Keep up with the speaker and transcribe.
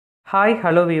Hi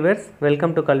hello viewers,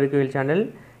 welcome to கல்வி குயில் channel.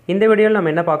 இந்த வீடியோவில்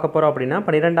நம்ம என்ன பார்க்க போகிறோம் அப்படின்னா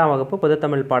 12ஆம் வகுப்பு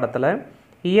பொதுத்தமிழ் பாடத்தில்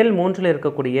இயல் 3ல்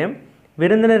இருக்கக்கூடிய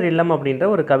விருந்தினர் இல்லம் அப்படின்ற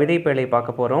ஒரு கவிதை பேழை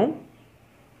பார்க்க போகிறோம்.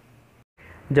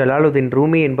 ஜலாலுதீன்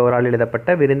ரூமி என்பவரால்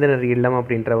எழுதப்பட்ட விருந்தினர் இல்லம்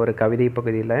அப்படின்ற ஒரு கவிதை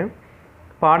பகுதியில்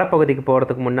பாடப்பகுதிக்கு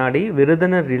போகிறதுக்கு முன்னாடி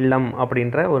விருந்தினர் இல்லம்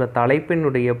அப்படின்ற ஒரு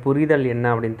தலைப்பினுடைய புரிதல் என்ன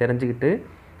அப்படின்னு தெரிஞ்சுக்கிட்டு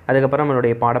அதுக்கப்புறம்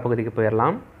நம்மளுடைய பாடப்பகுதிக்கு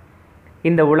போயிடலாம்.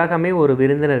 இந்த உலகமே ஒரு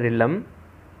விருந்தினர் இல்லம்,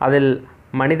 அதில்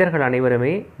மனிதர்கள்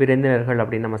அனைவருமே விருந்தினர்கள்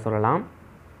அப்படின்னு நம்ம சொல்லலாம்.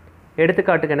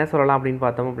 எடுத்துக்காட்டுக்கு என்ன சொல்லலாம் அப்படின்னு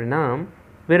பார்த்தோம் அப்படின்னா,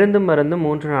 விருந்தும் மருந்தும்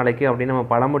 3 நாளைக்கு அப்படின்னு நம்ம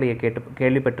பழமொழியை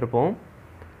கேள்விப்பட்டிருப்போம்.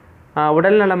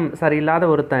 உடல்நலம் சரியில்லாத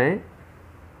ஒருத்தன்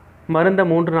மருந்தை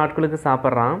 3 நாட்களுக்கு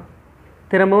சாப்பிட்றான்,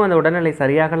 திரும்பவும் அந்த உடல்நிலை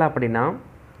சரியாகலை அப்படின்னா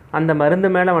அந்த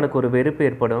மருந்து மேலே அவனுக்கு ஒரு வெறுப்பு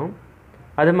ஏற்படும்.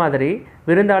 அது மாதிரி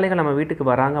விருந்தாளிகள் நம்ம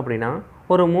வீட்டுக்கு வராங்க அப்படின்னா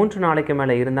ஒரு 3 நாளைக்கு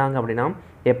மேலே இருந்தாங்க அப்படின்னா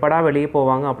எப்படா வெளியே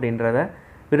போவாங்க அப்படின்றத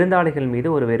விருந்தாளிகள் மீது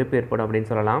ஒரு வெறுப்பு ஏற்படும் அப்படின்னு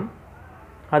சொல்லலாம்.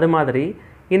 அது மாதிரி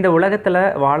இந்த உலகத்தில்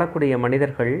வாழக்கூடிய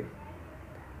மனிதர்கள்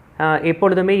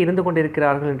எப்பொழுதுமே இருந்து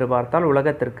கொண்டிருக்கிறார்கள் என்று பார்த்தால்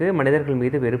உலகத்திற்கு மனிதர்கள்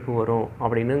மீது வெறுப்பு வரும்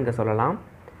அப்படின்னு இங்கே சொல்லலாம்.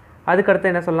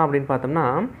 அதுக்கடுத்து என்ன சொல்லலாம் அப்படின்னு பார்த்தோம்னா,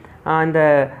 இந்த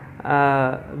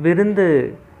விருந்து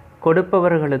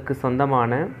கொடுப்பவர்களுக்கு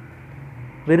சொந்தமான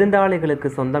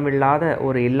விருந்தாளிகளுக்கு சொந்தமில்லாத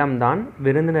ஒரு இல்லம்தான்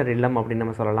விருந்தினர் இல்லம் அப்படின்னு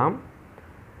நம்ம சொல்லலாம்.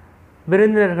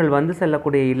 விருந்தினர்கள் வந்து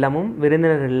செல்லக்கூடிய இல்லமும்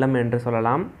விருந்தினர் இல்லம் என்று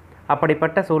சொல்லலாம்.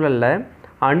 அப்படிப்பட்ட சூழலில்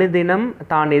அனுதினம்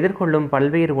தான் எதிர்கொள்ளும்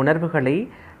பல்வேறு உணர்வுகளை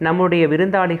நம்முடைய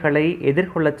விருந்தாளிகளை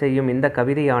எதிர்கொள்ளச் செய்யும் இந்த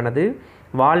கவிதையானது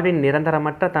வாழ்வின்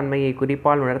நிரந்தரமற்ற தன்மையை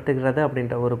குறிப்பால் உணர்த்துகிறது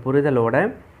அப்படின்ற ஒரு புரிதலோட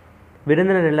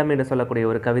விருந்தினர் இல்லம் என்று சொல்லக்கூடிய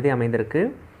ஒரு கவிதை அமைந்திருக்கு.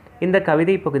 இந்த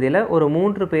கவிதை பகுதியில் ஒரு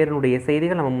 3 பேருடைய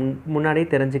செய்திகள் நம்ம முன்னாடியே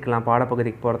தெரிஞ்சுக்கலாம்.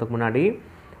 பாடப்பகுதிக்கு போகிறதுக்கு முன்னாடி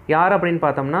யார் அப்படின்னு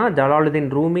பார்த்தோம்னா,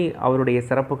 ஜலாலுதீன் ரூமி அவருடைய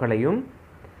சிறப்புகளையும்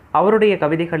அவருடைய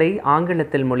கவிதைகளை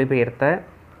ஆங்கிலத்தில் மொழிபெயர்த்த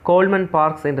கோல்மன்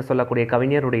பார்க்ஸ் என்று சொல்லக்கூடிய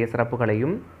கவிஞருடைய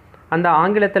சிறப்புகளையும், அந்த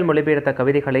ஆங்கிலத்தில் மொழிபெயர்த்த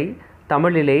கவிதைகளை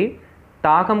தமிழிலே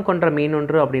தாகம் கொன்ற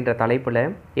மீனொன்று அப்படின்ற தலைப்பில்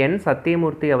என்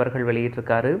சத்தியமூர்த்தி அவர்கள்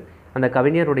வெளியிட்டிருக்காரு. அந்த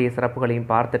கவிஞருடைய சிறப்புகளையும்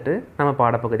பார்த்துட்டு நம்ம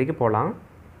பாடப்பகுதிக்கு போகலாம்.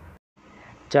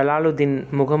 ஜலாலுதீன்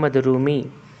முகமது ரூமி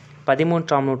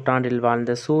 13ஆம் நூற்றாண்டில்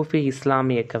வாழ்ந்த சூஃபி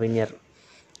இஸ்லாமிய கவிஞர்,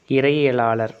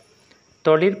 இறையியலாளர்.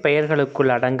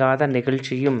 தொழிற்பெயர்களுக்குள் அடங்காத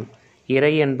நிகழ்ச்சியும்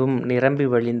இறையன்பும் நிரம்பி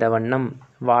வழிந்த வண்ணம்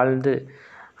வாழ்ந்து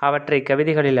அவற்றை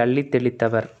கவிதைகளில் அள்ளி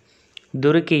தெளித்தவர்.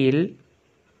 துருக்கியில்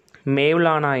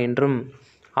மேவ்லானா என்றும்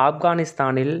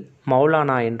ஆப்கானிஸ்தானில்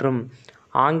மௌலானா என்றும்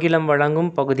ஆங்கிலம்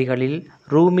வழங்கும் பகுதிகளில்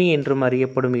ரூமி என்றும்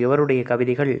அறியப்படும் இவருடைய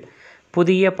கவிதைகள்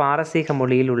புதிய பாரசீக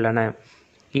மொழியில் உள்ளன.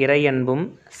 இறையன்பும்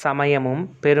சமயமும்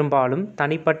பெரும்பாலும்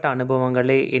தனிப்பட்ட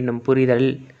அனுபவங்களே என்னும் புரிதல்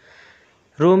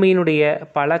ரூமியினுடைய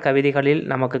பல கவிதைகளில்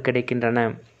நமக்கு கிடைக்கின்றன.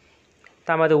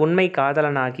 தமது உண்மை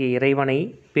காதலனாகிய இறைவனை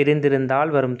பிரிந்திருந்தால்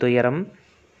வரும் துயரம்,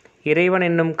 இறைவன்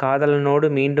என்னும் காதலனோடு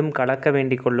மீண்டும் கலக்க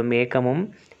வேண்டிக் கொள்ளும் ஏக்கமும்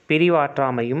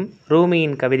பிரிவாற்றாமையும்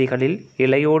ரூமியின் கவிதைகளில்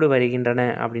இலையோடு வருகின்றன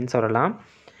அப்படின்னு சொல்லலாம்.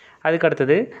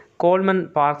 அதுக்கடுத்தது கோல்மன்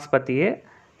பார்க்ஸ் பற்றிய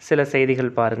சில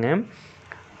செய்திகள் பாருங்கள்.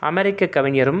 அமெரிக்க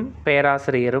கவிஞரும்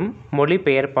பேராசிரியரும்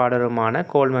மொழிபெயர்ப்பாளருமான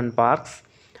கோல்மன் பார்க்ஸ்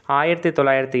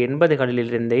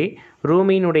 1980களிலிருந்தே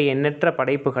ரூமியினுடைய எண்ணற்ற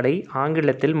படைப்புகளை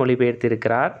ஆங்கிலத்தில்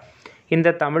மொழிபெயர்த்திருக்கிறார். இந்த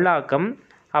தமிழாக்கம்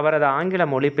அவரது ஆங்கில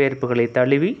மொழிபெயர்ப்புகளை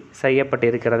தழுவி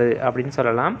செய்யப்பட்டிருக்கிறது அப்படின்னு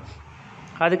சொல்லலாம்.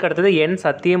 அதுக்கடுத்தது என்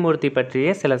சத்தியமூர்த்தி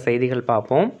பற்றிய சில செய்திகள்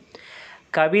பார்ப்போம்.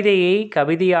 கவிதையை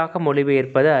கவிதையாக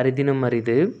மொழிபெயர்ப்பது அரிதினும்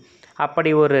அரிது.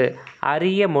 அப்படி ஒரு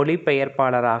அரிய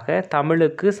மொழிபெயர்ப்பாளராக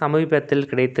தமிழுக்கு சமீபத்தில்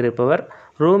கிடைத்திருப்பவர்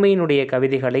ரூமியினுடைய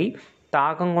கவிதைகளை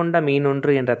தாகங்கொண்ட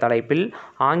மீனொன்று என்ற தலைப்பில்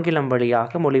ஆங்கிலம்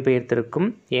வழியாக மொழிபெயர்த்திருக்கும்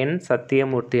என்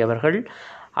சத்தியமூர்த்தி அவர்கள்.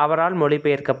 அவரால்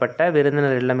மொழிபெயர்க்கப்பட்ட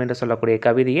விருந்தினர் இல்லம் என்று சொல்லக்கூடிய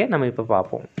கவிதையை நம்ம இப்போ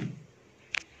பார்ப்போம்.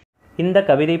 இந்த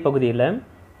கவிதை பகுதியில்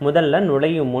முதல்ல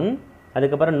நுழையும் முன்,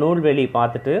 அதுக்கப்புறம் நூல்வெளி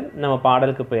பார்த்துட்டு நம்ம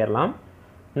பாடலுக்கு போயிடலாம்.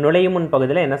 நுழையும் முன்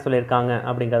பகுதியில் என்ன சொல்லியிருக்காங்க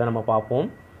அப்படிங்கிறத நம்ம பார்ப்போம்.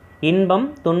 இன்பம்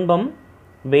துன்பம்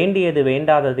வேண்டியது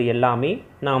வேண்டாதது எல்லாமே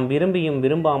நாம் விரும்பியும்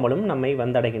விரும்பாமலும் நம்மை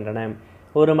வந்தடைகின்றன.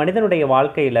 ஒரு மனிதனுடைய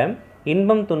வாழ்க்கையில்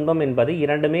இன்பம் துன்பம் என்பது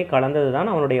இரண்டுமே கலந்தது தான்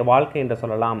அவனுடைய வாழ்க்கை என்று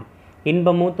சொல்லலாம்.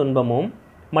 இன்பமும் துன்பமும்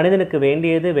மனிதனுக்கு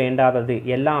வேண்டியது வேண்டாதது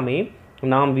எல்லாமே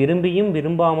நாம் விரும்பியும்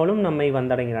விரும்பாமலும் நம்மை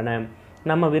வந்தடைகின்றன.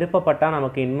 நம்ம விருப்பப்பட்டால்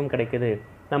நமக்கு இன்பம் கிடைக்குது,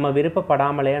 நம்ம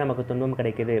விருப்பப்படாமலே நமக்கு துன்பம்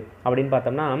கிடைக்குது அப்படின்னு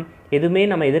பார்த்தோம்னா எதுவுமே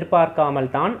நம்ம எதிர்பார்க்காமல்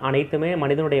தான் அனைத்துமே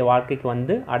மனிதனுடைய வாழ்க்கைக்கு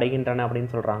வந்து அடைகின்றன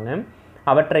அப்படின்னு சொல்கிறாங்க.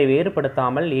 அவற்றை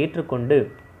வேறுபடுத்தாமல் ஏற்றுக்கொண்டு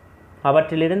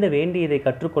அவற்றிலிருந்து வேண்டியதை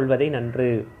கற்றுக்கொள்வதை நன்று.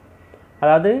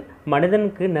 அதாவது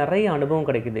மனிதனுக்கு நிறைய அனுபவம்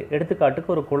கிடைக்குது.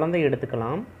 எடுத்துக்காட்டுக்கு ஒரு குழந்தை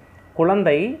எடுத்துக்கலாம்.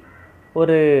 குழந்தை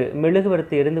ஒரு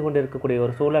மெழுகுவர்த்தி எரிந்து கொண்டு இருக்கக்கூடிய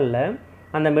ஒரு சூழலில்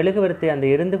அந்த மெழுகுவர்த்தி அந்த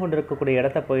எரிந்து கொண்டு இருக்கக்கூடிய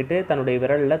இடத்த போயிட்டு தன்னுடைய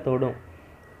விரலில் தொடும்.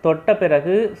 தொட்ட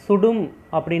பிறகு சுடும்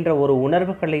அப்படின்ற ஒரு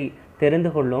உணர்வுகளை தெரிந்து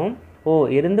கொள்ளும்.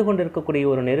 எரிந்து கொண்டிருக்கக்கூடிய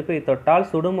ஒரு நெருப்பை தொட்டால்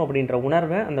சுடும் அப்படின்ற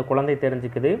உணர்வை அந்த குழந்தை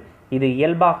தெரிஞ்சுக்குது. இது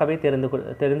இயல்பாகவே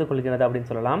தெரிந்து கொள்கிறது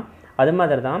அப்படின்னு சொல்லலாம். அது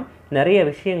மாதிரி தான் நிறைய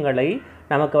விஷயங்களை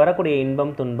நமக்கு வரக்கூடிய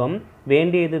இன்பம் துன்பம்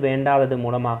வேண்டியது வேண்டாதது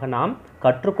மூலமாக நாம்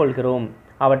கற்றுக்கொள்கிறோம்.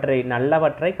 அவற்றை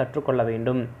நல்லவற்றை கற்றுக்கொள்ள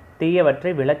வேண்டும்,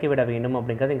 தீயவற்றை விலக்கிவிட வேண்டும்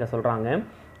அப்படிங்கிறது இங்கே சொல்கிறாங்க.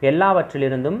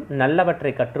 எல்லாவற்றிலிருந்தும்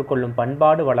நல்லவற்றை கற்றுக்கொள்ளும்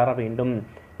பண்பாடு வளர வேண்டும்.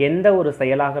 எந்த ஒரு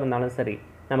செயலாக இருந்தாலும் சரி,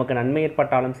 நமக்கு நன்மை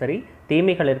ஏற்பட்டாலும் சரி,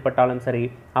 தீமைகள் ஏற்பட்டாலும் சரி,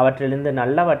 அவற்றிலிருந்து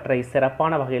நல்லவற்றை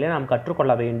சிறப்பான வகையில் நாம்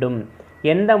கற்றுக்கொள்ள வேண்டும்.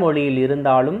 எந்த மொழியில்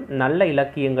இருந்தாலும் நல்ல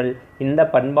இலக்கியங்கள் இந்த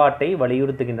பண்பாட்டை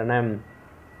வலியுறுத்துகின்றன.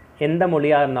 எந்த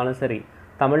மொழியாக இருந்தாலும் சரி,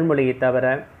 தமிழ் மொழியை தவிர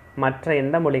மற்ற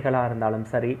எந்த மொழிகளாக இருந்தாலும்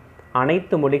சரி,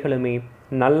 அனைத்து மொழிகளுமே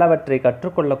நல்லவற்றை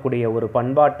கற்றுக்கொள்ளக்கூடிய ஒரு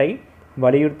பண்பாட்டை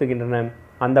வலியுறுத்துகின்றன.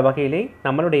 அந்த வகையிலே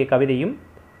நம்மளுடைய கவிதையும்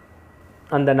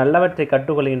அந்த நல்லவற்றை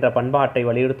கற்றுக்கொள்கின்ற பண்பாட்டை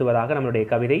வலியுறுத்துவதாக நம்மளுடைய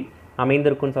கவிதை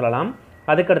அமைந்திருக்குன்னு சொல்லலாம்.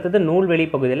 அதுக்கடுத்தது நூல்வெளி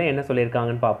பகுதியில் என்ன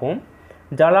சொல்லியிருக்காங்கன்னு பார்ப்போம்.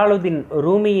 ஜலாலுதீன்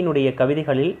ரூமியினுடைய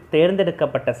கவிதைகளில்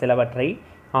தேர்ந்தெடுக்கப்பட்ட சிலவற்றை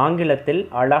ஆங்கிலத்தில்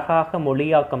அழகாக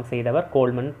மொழியாக்கம் செய்தவர்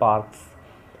கோல்மன் பார்க்ஸ்.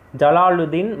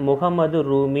 ஜலாலுதீன் முகமது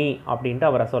ரூமி அப்படின்ட்டு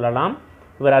அவரை சொல்லலாம்.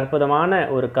 இவர் அற்புதமான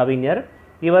ஒரு கவிஞர்.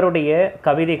 இவருடைய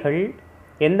கவிதைகள்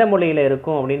எந்த மொழியில்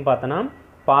இருக்கும் அப்படின்னு பார்த்தோன்னா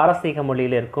பாரசீக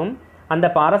மொழியில் இருக்கும். அந்த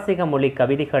பாரசீக மொழி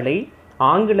கவிதைகளை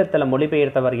ஆங்கிலத்தில்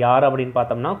மொழிபெயர்த்தவர் யார் அப்படின்னு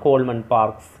பார்த்தோம்னா கோல்மன்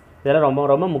பார்க்ஸ். இதெல்லாம் ரொம்ப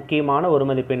ரொம்ப முக்கியமான ஒரு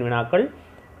மதிப்பெண் வினாக்கள்,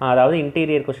 அதாவது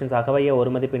இன்டீரியர் கொஷின்ஸ் அகவைய ஒரு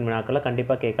மதிப்பெண் வினாக்களை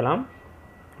கண்டிப்பாக கேட்கலாம்.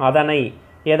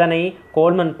 எதனை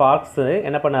கோல்மன் பார்க்ஸ்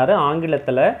என்ன பண்ணார்,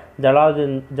 ஆங்கிலத்தில்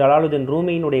ஜலாலுதீன்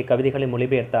ரூமியினுடைய கவிதைகளை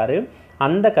மொழிபெயர்த்தார்.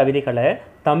 அந்த கவிதைகளை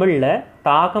தமிழில்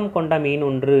தாகம் கொண்ட மீன்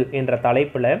ஒன்று என்ற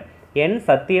தலைப்பில் என்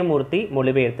சத்தியமூர்த்தி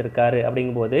மொழிபெயர்த்திருக்காரு.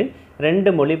 அப்படிங்கும்போது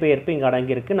 2 மொழிபெயர்ப்பு இங்கே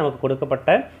அடங்கியிருக்கு. நமக்கு கொடுக்கப்பட்ட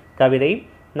கவிதை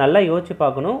நல்லா யோசிச்சு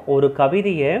பார்க்கணும். ஒரு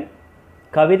கவிதையை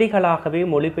கவிதைகளாகவே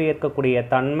மொழிபெயர்க்கக்கூடிய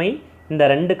தன்மை இந்த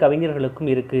 2 கவிஞர்களுக்கும்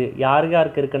இருக்குது.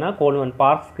 யாருக்கு இருக்குன்னா கோல்மன்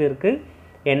பார்க்ஸ்க்கு இருக்குது,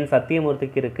 என்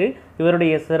சத்தியமூர்த்திக்கு இருக்குது.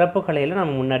 இவருடைய சிறப்புகளையெல்லாம்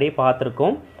நம்ம முன்னாடியே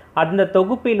பார்த்துருக்கோம். அந்த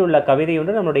தொகுப்பில் உள்ள கவிதை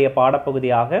ஒன்று நம்மளுடைய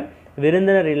பாடப்பகுதியாக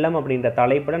விருந்தினர் இல்லம் அப்படின்ற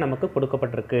தலைப்பில் நமக்கு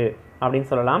கொடுக்கப்பட்டிருக்கு அப்படின்னு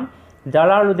சொல்லலாம்.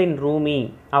 ஜலாலுதீன் ரூமி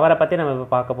அவரை பற்றி நம்ம இப்போ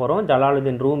பார்க்க போகிறோம்.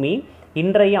 ஜலாலுதீன் ரூமி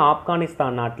இன்றைய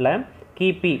ஆப்கானிஸ்தான் நாட்டில்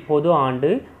கிபி பொது ஆண்டு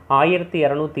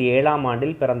 1207ஆம்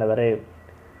ஆண்டில் பிறந்தவர்.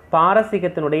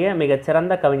 பாரசீகத்தினுடைய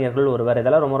மிகச்சிறந்த கவிஞர்கள் ஒருவர்.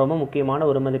 இதெல்லாம் ரொம்ப ரொம்ப முக்கியமான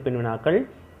ஒரு மதிப்பெண் வினாக்கள்.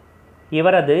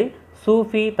 இவரது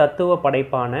சூஃபி தத்துவ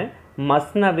படைப்பான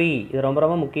மஸ்னவி, இது ரொம்ப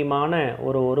ரொம்ப முக்கியமான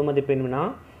ஒரு மதிப்பெண் வினா.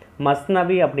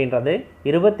 மஸ்னவி அப்படின்றது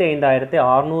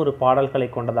 25,600 பாடல்களை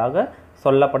கொண்டதாக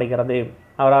சொல்லப்படுகிறது.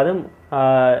 அதாவது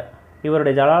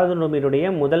இவருடைய ஜலாலுதீன் ரூமியினுடைய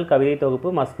முதல் கவிதை தொகுப்பு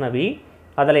மஸ்னவி.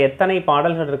 அதில் எத்தனை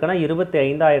பாடல்கள் இருக்குன்னா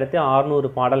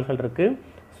 25,600 பாடல்கள் இருக்குது.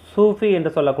 சூஃபி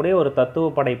என்று சொல்லக்கூடிய ஒரு தத்துவ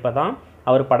படைப்பை தான்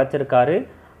அவர் படைச்சிருக்காரு.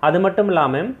 அது மட்டும்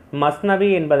இல்லாமல் மஸ்னவி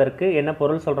என்பதற்கு என்ன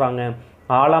பொருள் சொல்கிறாங்க,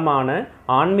 ஆழமான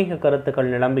ஆன்மீக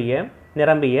கருத்துக்கள்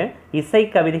நிரம்பிய இசை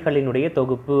கவிதைகளினுடைய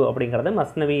தொகுப்பு அப்படிங்கிறது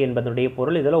மஸ்னவி என்பதனுடைய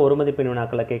பொருள். இதில் ஒரு மதிப்பெண்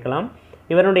வினாக்களை கேட்கலாம்.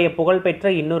 இவருடைய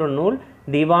புகழ்பெற்ற இன்னொரு நூல்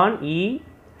திவான்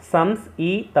சம்ஸ்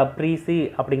தப்ரீசி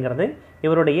அப்படிங்கிறது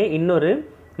இவருடைய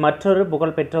மற்றொரு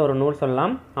புகழ்பெற்ற ஒரு நூல்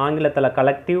சொல்லலாம். ஆங்கிலத்தில்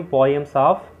கலெக்டிவ் போயம்ஸ்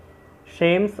ஆஃப்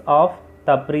ஷேம்ஸ் ஆஃப்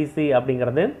தப்ரீசி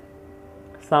அப்படிங்கிறது,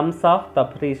 சம்ஸ் ஆஃப்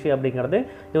தப்ரீசி அப்படிங்கிறது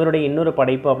இவருடைய இன்னொரு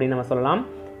படைப்பு அப்படின்னு நம்ம சொல்லலாம்.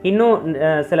 இன்னும்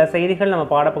சில செய்திகள் நம்ம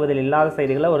பாடப்பகுதியில் இல்லாத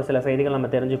செய்திகளை ஒரு சில செய்திகள் நம்ம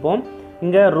தெரிஞ்சுப்போம்.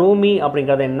 இங்கே ரூமி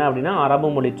அப்படிங்கிறது என்ன அப்படின்னா அரபு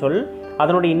மொழி சொல்.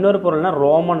 அதனுடைய இன்னொரு பொருள்னா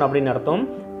ரோமன் அப்படின்னு அர்த்தம்.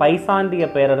 பைசாந்திய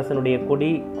பேரரசனுடைய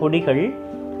குடிகள்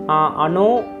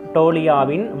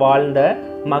அனோடோலியாவின் வாழ்ந்த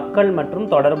மக்கள் மற்றும்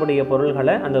தொடர்புடைய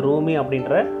பொருள்களை அந்த ரூமி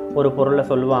அப்படின்ற ஒரு பொருளை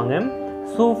சொல்லுவாங்க.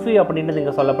 சூஃபி அப்படின்றது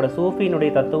இங்கே சொல்லப்படும்.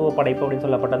 சூஃபியினுடைய தத்துவ படைப்பு அப்படின்னு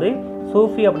சொல்லப்பட்டது.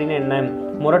 சூஃபி அப்படின்னு என்ன,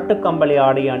 முரட்டு கம்பளி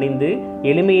ஆடை அணிந்து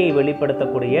எளிமையை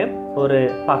வெளிப்படுத்தக்கூடிய ஒரு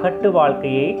பகட்டு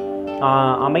வாழ்க்கையை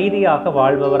அமைதியாக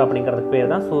வாழ்பவர் அப்படிங்கிறதுக்கு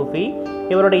பேர் தான் சூஃபி.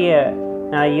 இவருடைய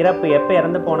இறப்பு எப்போ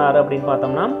இறந்து போனார் அப்படின்னு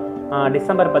பார்த்தோம்னா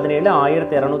டிசம்பர் 17,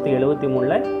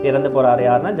 1273 இறந்து போகிறார்.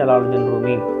 யாருன்னா ஜலாலுதீன்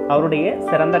ரூமி. அவருடைய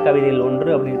சிறந்த கவிதையில் ஒன்று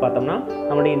அப்படின்னு பார்த்தோம்னா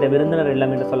நம்முடைய இந்த விருந்தினர்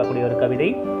இல்லம் என்று சொல்லக்கூடிய ஒரு கவிதை.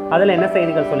 அதில் என்ன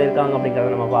செய்திகள் சொல்லியிருக்காங்க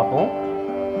அப்படிங்கிறத நம்ம பார்ப்போம்.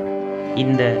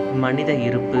 இந்த மனித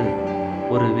இருப்பு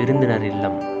ஒரு விருந்தினர்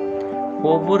இல்லம்.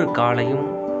 ஒவ்வொரு காலையும்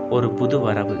ஒரு புது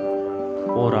வரவு,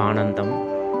 ஓர் ஆனந்தம்,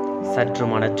 சற்று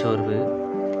மனச்சோர்வு,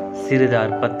 சிறிது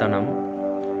அற்பத்தனம்,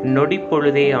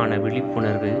 நொடிப்பொழுதேயான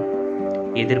விழிப்புணர்வு,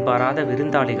 எதிர்பாராத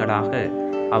விருந்தாளிகளாக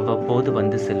அவ்வப்போது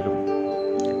வந்து செல்லும்.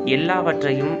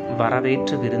 எல்லாவற்றையும்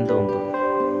வரவேற்று விருந்தோம்பும்.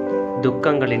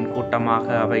 துக்கங்களின் கூட்டமாக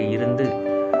அவை இருந்து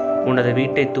உனது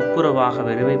வீட்டை துப்புரவாக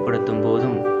வெறுமைப்படுத்தும்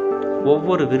போதும்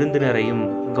ஒவ்வொரு விருந்தினரையும்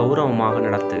கௌரவமாக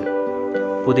நடத்து.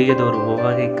 புதியதொரு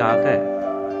உவகைக்காக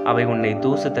அவை உன்னை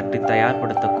தூசு தட்டி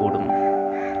தயார்படுத்தக்கூடும்.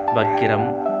 வக்கிரம்,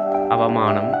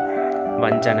 அவமானம்,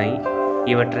 வஞ்சனை,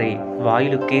 இவற்றை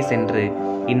வாயிலுக்கே சென்று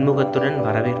இன்முகத்துடன்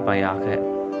வரவேற்பாயாக.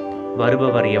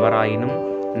 வருபவர் எவராயினும்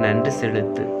நன்றி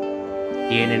செலுத்து.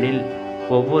 ஏனெனில்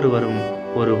ஒவ்வொருவரும்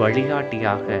ஒரு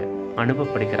வழிகாட்டியாக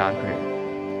அனுப்பப்படுகிறார்கள்,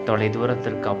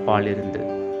 தொலைதூரத்திற்கு அப்பால் இருந்து.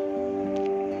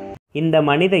 இந்த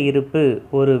மனித இருப்பு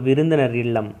ஒரு விருந்தினர்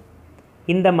இல்லம்.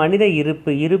 இந்த மனித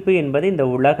இருப்பு என்பது இந்த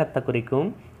உலகத்தை குறிக்கும்.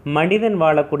 மனிதன்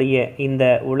வாழக்கூடிய இந்த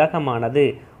உலகமானது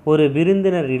ஒரு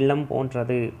விருந்தினர் இல்லம்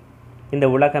போன்றது. இந்த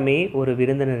உலகமே ஒரு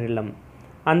விருந்தினர் இல்லம்.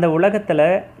 அந்த உலகத்தில்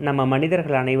நம்ம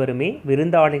மனிதர்கள் அனைவருமே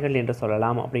விருந்தாளிகள் என்று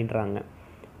சொல்லலாம் அப்படின்றாங்க.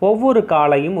 ஒவ்வொரு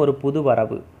காலையும் ஒரு புது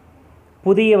வரவு,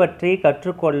 புதியவற்றை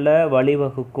கற்றுக்கொள்ள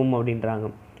வழிவகுக்கும் அப்படின்றாங்க.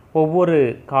 ஒவ்வொரு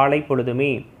காலை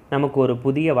பொழுதுமே நமக்கு ஒரு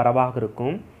புதிய வரவாக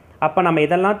இருக்கும். அப்போ நம்ம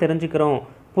இதெல்லாம் தெரிஞ்சுக்கிறோம்,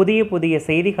 புதிய புதிய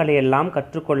செய்திகளை எல்லாம்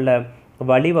கற்றுக்கொள்ள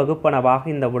வழிவகுப்பனவாக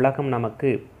இந்த உலகம் நமக்கு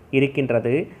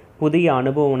இருக்கின்றது. புதிய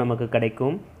அனுபவம் நமக்கு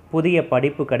கிடைக்கும், புதிய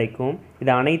படிப்பு கிடைக்கும்.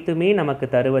 இது அனைத்துமே நமக்கு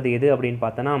தருவது எது அப்படின்னு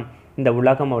பார்த்தோன்னா இந்த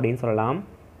உலகம் அப்படின்னு சொல்லலாம்.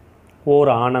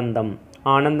 ஓர் ஆனந்தம்,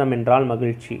 ஆனந்தம் என்றால்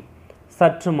மகிழ்ச்சி.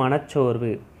 சற்று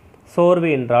மனச்சோர்வு, சோர்வு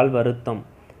என்றால் வருத்தம்.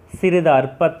 சிறிது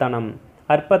அற்பத்தனம்,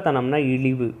 அற்பத்தனம்னா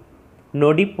இழிவு.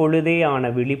 நொடி பொழுதே ஆன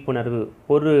விழிப்புணர்வு,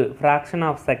 ஒரு ஃப்ராக்ஷன்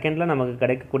ஆஃப் செகண்டில் நமக்கு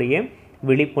கிடைக்கக்கூடிய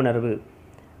விழிப்புணர்வு.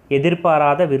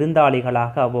 எதிர்பாராத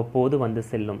விருந்தாளிகளாக அவ்வப்போது வந்து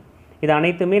செல்லும். இது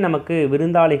அனைத்துமே நமக்கு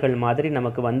விருந்தாளிகள் மாதிரி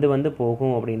நமக்கு வந்து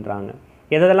போகும் அப்படின்றாங்க.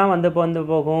 எதெல்லாம் வந்து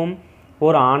போகும்?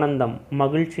 ஒரு ஆனந்தம்,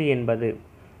 மகிழ்ச்சி என்பது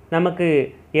நமக்கு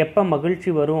எப்போ மகிழ்ச்சி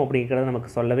வரும் அப்படிங்கிறத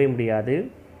நமக்கு சொல்லவே முடியாது.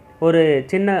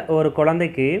 ஒரு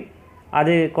குழந்தைக்கு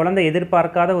குழந்தை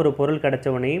எதிர்பார்க்காத ஒரு பொருள்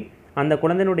கிடைச்சவனே அந்த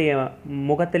குழந்தையினுடைய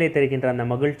முகத்திலே தெரிகின்ற அந்த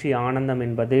மகிழ்ச்சி, ஆனந்தம்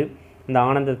என்பது, இந்த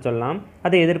ஆனந்தத்தை சொல்லலாம்.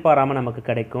 அது எதிர்பாராமல் நமக்கு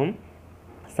கிடைக்கும்.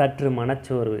 சற்று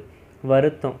மனச்சோர்வு,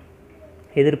 வருத்தம்.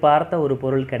 எதிர்பார்த்த ஒரு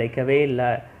பொருள் கிடைக்கவே இல்லை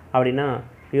அப்படின்னா,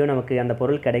 ஐயோ நமக்கு அந்த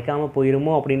பொருள் கிடைக்காம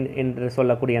போயிருமோ என்று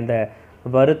சொல்லக்கூடிய அந்த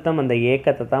வருத்தம், அந்த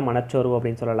ஏக்கத்தை தான் மனச்சோர்வு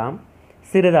அப்படின்னு சொல்லலாம்.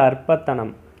 சிறிது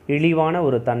அற்பத்தனம், இழிவான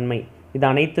ஒரு தன்மை. இது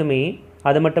அனைத்துமே.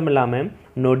 அது மட்டும் இல்லாமல்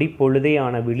நொடி பொழுதே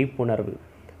ஆன விழிப்புணர்வு.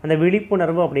 அந்த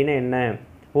விழிப்புணர்வு அப்படின்னா என்ன?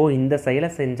 இந்த செயலை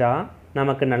செஞ்சால்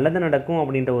நமக்கு நல்லது நடக்கும்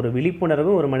அப்படின்ற ஒரு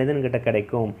விழிப்புணர்வு ஒரு மனிதன்கிட்ட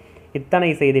கிடைக்கும். இத்தனை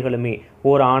செய்திகளுமே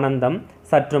ஓர் ஆனந்தம்,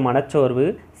 சற்று மனச்சோர்வு,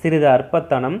 சிறிது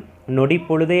அற்பத்தனம், நொடி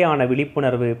பொழுதேயான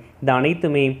விழிப்புணர்வு, இது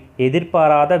அனைத்துமே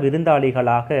எதிர்பாராத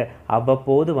விருந்தாளிகளாக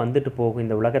அவ்வப்போது வந்துட்டு போகும்.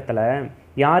 இந்த உலகத்தில்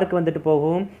யாருக்கு வந்துட்டு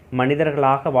போகும்?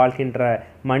 மனிதர்களாக வாழ்கின்ற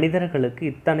மனிதர்களுக்கு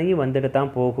இத்தனையும் வந்துட்டு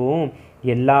தான் போகும்.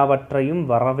 எல்லாவற்றையும்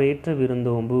வரவேற்று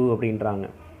விருந்தோம்பு அப்படின்றாங்க.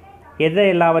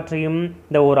 எல்லாவற்றையும்?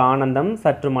 இந்த ஒரு ஆனந்தம்,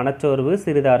 சற்று மனச்சோர்வு,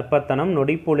 சிறிது அற்பத்தனம்,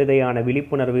 நொடிப்பொழுதையான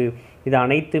விழிப்புணர்வு, இது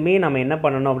அனைத்துமே நம்ம என்ன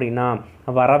பண்ணணும் அப்படின்னா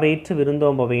வரவேற்று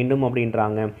விருந்தோம்ப வேண்டும்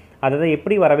அப்படின்றாங்க. அதாவது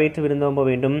எப்படி வரவேற்று விருந்தோம்ப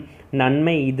வேண்டும்?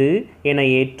 நன்மை இது என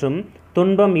ஏற்றும்,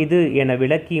 துன்பம் இது என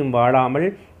விளக்கியும் வாழாமல்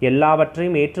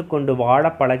எல்லாவற்றையும் ஏற்றுக்கொண்டு வாழ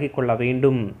பழகி கொள்ள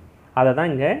வேண்டும். அதை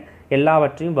தான் இங்கே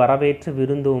எல்லாவற்றையும் வரவேற்று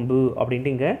விருந்தோம்பு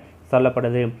அப்படின்ட்டு இங்கே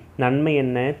சொல்லப்படுது. நன்மை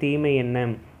என்ன, தீமை என்ன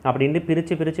அப்படின்ட்டு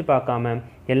பிரித்து பார்க்காம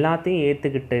எல்லாத்தையும்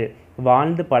ஏற்றுக்கிட்டு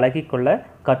வாழ்ந்து பழகிக்கொள்ள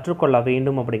கற்றுக்கொள்ள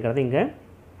வேண்டும் அப்படிங்கிறது இங்கே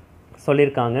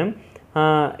சொல்லியிருக்காங்க.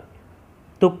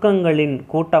 துக்கங்களின்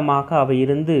கூட்டமாக அவை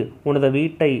இருந்து உனது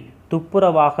வீட்டை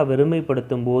துப்புரவாக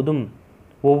வெறுமைப்படுத்தும் போதும்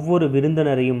ஒவ்வொரு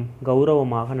விருந்தினரையும்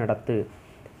கௌரவமாக நடத்து.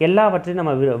 எல்லாவற்றையும்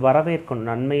நம்ம வரவேற்கணும்.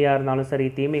 நன்மையாக இருந்தாலும் சரி,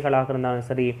 தீமைகளாக இருந்தாலும்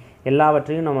சரி,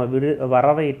 எல்லாவற்றையும் நம்ம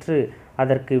வரவேற்று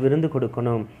அதற்கு விருந்து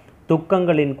கொடுக்கணும்.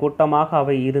 துக்கங்களின் கூட்டமாக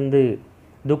அவை இருந்து,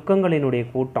 துக்கங்களினுடைய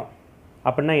கூட்டம்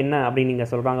அப்படின்னா என்ன அப்படின்னு நீங்கள்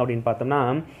சொல்கிறாங்க அப்படின்னு பார்த்தோம்னா,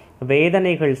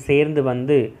 வேதனைகள் சேர்ந்து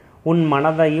வந்து உன்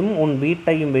மனதையும் உன்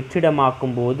வீட்டையும்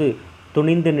வெற்றிடமாக்கும் போது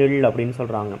துணிந்து நில் அப்படின்னு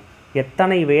சொல்கிறாங்க.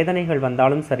 எத்தனை வேதனைகள்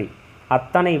வந்தாலும் சரி,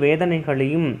 அத்தனை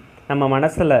வேதனைகளையும் நம்ம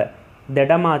மனசில்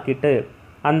திடமாக்கிட்டு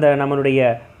அந்த நம்மளுடைய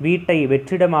வீட்டை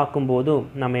வெற்றிடமாக்கும் போதும்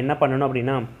நம்ம என்ன பண்ணணும்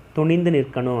அப்படின்னா துணிந்து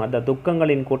நிற்கணும். அந்த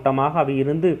துக்கங்களின் கூட்டமாக அவை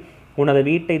இருந்து உனது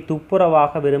வீட்டை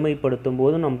துப்புரவாக வெறுமைப்படுத்தும்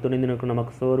போது நம்ம துணிந்து நிற்கணும்.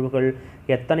 நமக்கு சோர்வுகள்,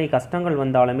 எத்தனை கஷ்டங்கள்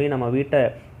வந்தாலுமே, நம்ம வீட்டை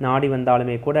நாடி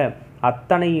வந்தாலுமே கூட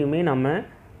அத்தனையுமே நம்ம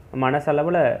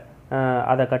மனசளவில்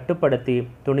அதை கட்டுப்படுத்தி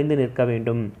துணிந்து நிற்க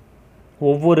வேண்டும்.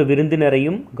 ஒவ்வொரு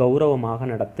விருந்தினரையும் கௌரவமாக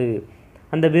நடத்து.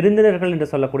 அந்த விருந்தினர்கள் என்று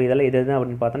சொல்லக்கூடியதெல்லாம் எது எது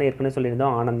அப்படின்னு பார்த்தோன்னா ஏற்கனவே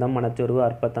சொல்லியிருந்தோம். ஆனந்தம், மனச்சோர்வு,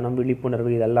 அற்பத்தனம்,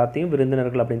 விழிப்புணர்வு, இது எல்லாத்தையும்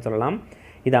விருந்தினர்கள் அப்படின்னு சொல்லலாம்.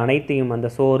 இது அனைத்தையும், அந்த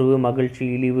சோர்வு, மகிழ்ச்சி,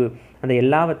 இழிவு, அந்த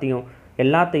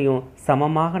எல்லாத்தையும்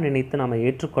சமமாக நினைத்து நம்ம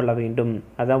ஏற்றுக்கொள்ள வேண்டும்.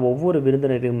 அதான் ஒவ்வொரு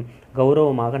விருந்தினரையும்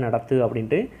கௌரவமாக நடத்து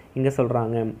அப்படின்ட்டு இங்கே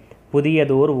சொல்கிறாங்க.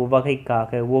 புதியதோர்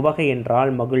உவகைக்காக, உவகை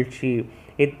என்றால் மகிழ்ச்சி.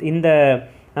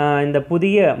 இந்த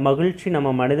புதிய மகிழ்ச்சி நம்ம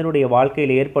மனிதனுடைய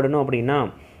வாழ்க்கையில் ஏற்படணும் அப்படின்னா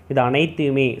இது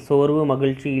அனைத்தையுமே, சோர்வு,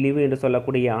 மகிழ்ச்சி, இழிவு என்று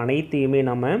சொல்லக்கூடிய அனைத்தையுமே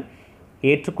நம்ம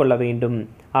ஏற்றுக்கொள்ள வேண்டும்.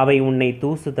 அவை உன்னை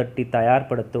தூசு தட்டி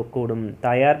தயார்படுத்தக்கூடும்.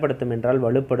 தயார்படுத்தும் என்றால்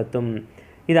வலுப்படுத்தும்.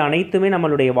 இது அனைத்துமே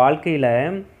நம்மளுடைய வாழ்க்கையில்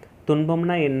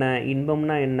துன்பம்னா என்ன,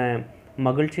 இன்பம்னா என்ன,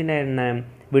 மகிழ்ச்சினா என்ன,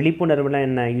 விழிப்புணர்வுனா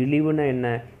என்ன, இழிவுனா என்ன,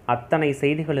 அத்தனை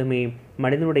செய்திகளுமே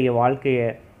மனிதனுடைய வாழ்க்கையை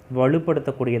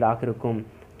வலுப்படுத்தக்கூடியதாக இருக்கும்.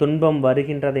 துன்பம்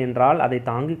வருகின்றது என்றால் அதை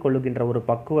தாங்கிக் கொள்ளுகின்ற ஒரு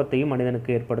பக்குவத்தையும்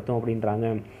மனிதனுக்கு ஏற்படுத்தும் அப்படின்றாங்க.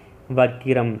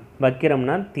 வக்கிரம்,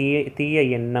 வக்கிரம்னா தீய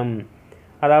எண்ணம்,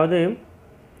 அதாவது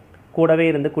கூடவே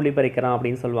இருந்து குழி பறிக்கிறான்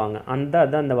அப்படின்னு சொல்லுவாங்க.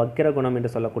 அந்த வக்கிர குணம்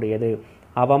என்று சொல்லக்கூடியது.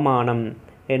 அவமானம்,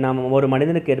 ஒரு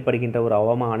மனிதனுக்கு ஏற்படுகின்ற ஒரு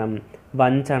அவமானம்.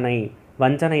 வஞ்சனை,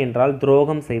 வஞ்சனை என்றால்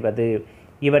துரோகம் செய்வது.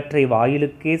 இவற்றை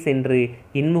வாயிலுக்கே சென்று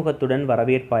இன்முகத்துடன்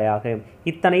வரவேற்பாயாக.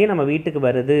 இத்தனையும் நம்ம வீட்டுக்கு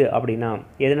வருது அப்படின்னா,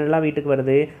 எதனெல்லாம் வீட்டுக்கு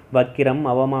வருது? வக்கிரம்,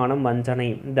 அவமானம், வஞ்சனை,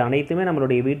 இது அனைத்துமே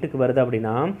நம்மளுடைய வீட்டுக்கு வருது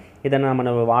அப்படின்னா, இதை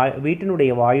நம்ம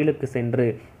வீட்டினுடைய வாயிலுக்கு சென்று,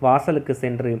 வாசலுக்கு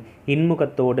சென்று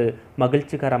இன்முகத்தோடு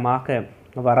மகிழ்ச்சிகரமாக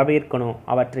வரவேற்கணும்,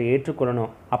 அவற்றை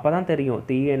ஏற்றுக்கொள்ளணும். அப்போ தான் தெரியும்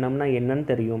தீய எண்ணம்னா என்னன்னு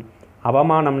தெரியும்,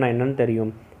 அவமானம்னா என்னன்னு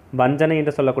தெரியும், வஞ்சனை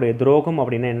என்று சொல்லக்கூடிய துரோகம்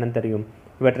அப்படின்னா என்னன்னு தெரியும்.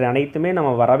 இவற்றை அனைத்துமே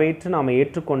நம்ம வரவேற்று நாம்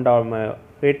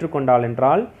ஏற்றுக்கொண்டால்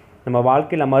என்றால் நம்ம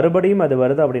வாழ்க்கையில் மறுபடியும் அது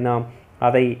வருது அப்படின்னா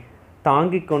அதை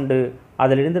தாங்கிக் கொண்டு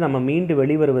அதிலிருந்து நம்ம மீண்டு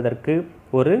வெளிவருவதற்கு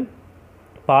ஒரு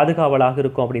பாதுகாவலாக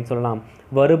இருக்கும் அப்படின்னு சொல்லலாம்.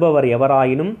 வருபவர்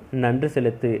எவராயினும் நன்றி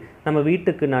செலுத்து. நம்ம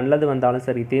வீட்டுக்கு நல்லது வந்தாலும்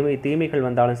சரி, தீமைகள்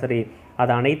வந்தாலும் சரி,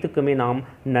 அது அனைத்துக்குமே நாம்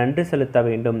நன்றி செலுத்த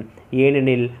வேண்டும்.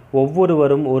 ஏனெனில்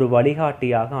ஒவ்வொருவரும் ஒரு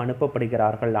வழிகாட்டியாக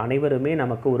அனுப்பப்படுகிறார்கள். அனைவருமே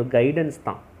நமக்கு ஒரு கைடன்ஸ்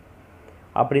தான்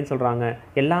அப்படின்னு சொல்கிறாங்க.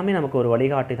 எல்லாமே நமக்கு ஒரு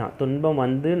வழிகாட்டி தான். துன்பம்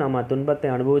வந்து நம்ம துன்பத்தை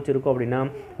அனுபவிச்சிருக்கோம் அப்படின்னா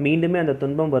மீண்டுமே அந்த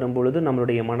துன்பம் வரும்பொழுது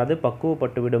நம்மளுடைய மனது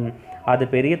பக்குவப்பட்டு விடும். அது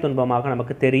பெரிய துன்பமாக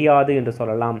நமக்கு தெரியாது என்று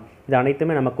சொல்லலாம். இது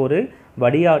அனைத்துமே நமக்கு ஒரு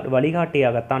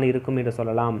வழிகாட்டியாகத்தான் இருக்கும் என்று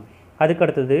சொல்லலாம்.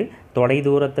 அதுக்கடுத்தது தொலை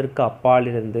தூரத்திற்கு அப்பால்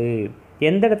இருந்து.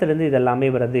 எந்த இடத்துலேருந்து இதெல்லாமே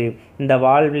வருது? இந்த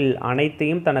வாழ்வில்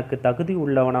அனைத்தையும் தனக்கு தகுதி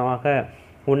உள்ளவனாக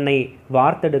உன்னை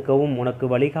வார்த்தெடுக்கவும் உனக்கு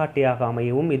வழிகாட்டியாக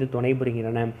அமையவும் இது துணை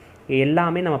புரிகின்றன.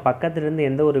 எல்லாமே நம்ம பக்கத்திலிருந்து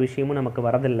எந்த ஒரு விஷயமும் நமக்கு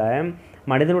வரதில்லை.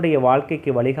 மனிதனுடைய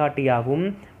வாழ்க்கைக்கு வழிகாட்டியாகவும்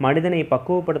மனிதனை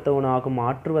பக்குவப்படுத்தவனாகவும்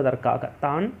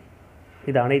மாற்றுவதற்காகத்தான்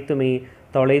இது அனைத்துமே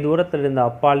தொலை தூரத்திலிருந்து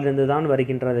அப்பாலிருந்து தான்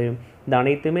வருகின்றது. இது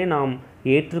அனைத்துமே நாம்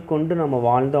ஏற்றுக்கொண்டு நம்ம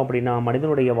வாழ்ந்தோம் அப்படின்னா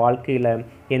மனிதனுடைய வாழ்க்கையில்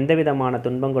எந்த விதமான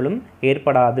துன்பங்களும்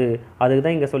ஏற்படாது. அதுக்கு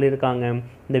தான் இங்கே சொல்லியிருக்காங்க.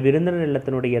 இந்த விருந்தினர்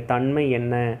இல்லத்தினுடைய தன்மை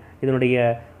என்ன, இதனுடைய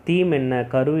தீம் என்ன,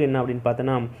 கரு என்ன அப்படின்னு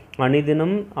பார்த்தோன்னா,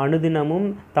 அனுதினமும்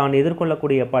தான்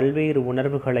எதிர்கொள்ளக்கூடிய பல்வேறு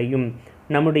உணர்வுகளையும்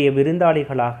நம்முடைய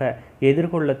விருந்தாளிகளாக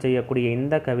எதிர்கொள்ள செய்யக்கூடிய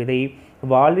இந்த கவிதை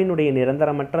வாழ்வினுடைய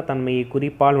நிரந்தரமற்ற தன்மையை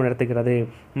குறிப்பால் உணர்த்துகிறது.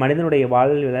 மனிதனுடைய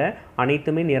வாழ்வில்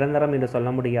அனைத்துமே நிரந்தரம் என்று சொல்ல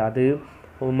முடியாது.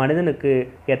 மனிதனுக்கு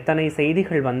எத்தனை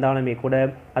செய்திகள் வந்தாலுமே கூட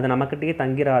அது நம்மக்கிட்டே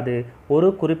தங்கிராது. ஒரு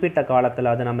குறிப்பிட்ட காலத்தில்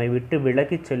அது நம்மை விட்டு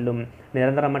விலகி செல்லும்.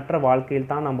 நிரந்தரமற்ற வாழ்க்கையில்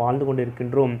தான் நாம் வாழ்ந்து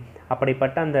கொண்டிருக்கின்றோம்.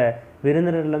 அப்படிப்பட்ட அந்த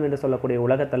விருந்தினரிடம் என்று சொல்லக்கூடிய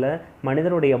உலகத்தில்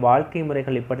மனிதனுடைய வாழ்க்கை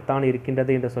முறைகள் இப்படித்தான்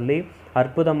இருக்கின்றது என்று சொல்லி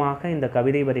அற்புதமாக இந்த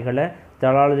கவிதை வரிகளை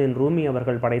ஜலாலுதீன் ரூமி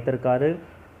அவர்கள் படைத்திருக்காரு.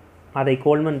 அதை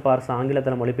கோல்மன் பார்ஸ்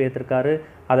ஆங்கிலத்தில் மொழிபெயர்த்திருக்காரு.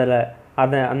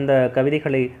 அந்த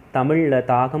கவிதைகளை தமிழில்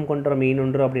தாகம் கொன்ற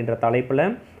மீனொன்று அப்படின்ற தலைப்பில்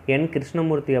என்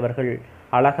கிருஷ்ணமூர்த்தி அவர்கள்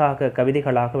அழகாக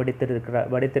கவிதைகளாக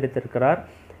வடித்திருக்கிறார்.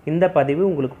 இந்த பதிவு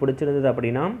உங்களுக்கு பிடிச்சிருந்தது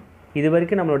அப்படின்னா இது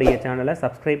வரைக்கும் நம்மளுடைய சேனலை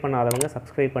சப்ஸ்கிரைப் பண்ணாதவங்க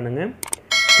சப்ஸ்கிரைப் பண்ணுங்கள்.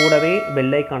 கூடவே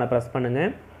பெல் ஐக்கானை ப்ரெஸ்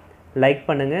பண்ணுங்கள். லைக்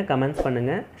பண்ணுங்கள், கமெண்ட்ஸ்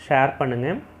பண்ணுங்கள், ஷேர்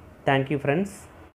பண்ணுங்கள். Thank you friends.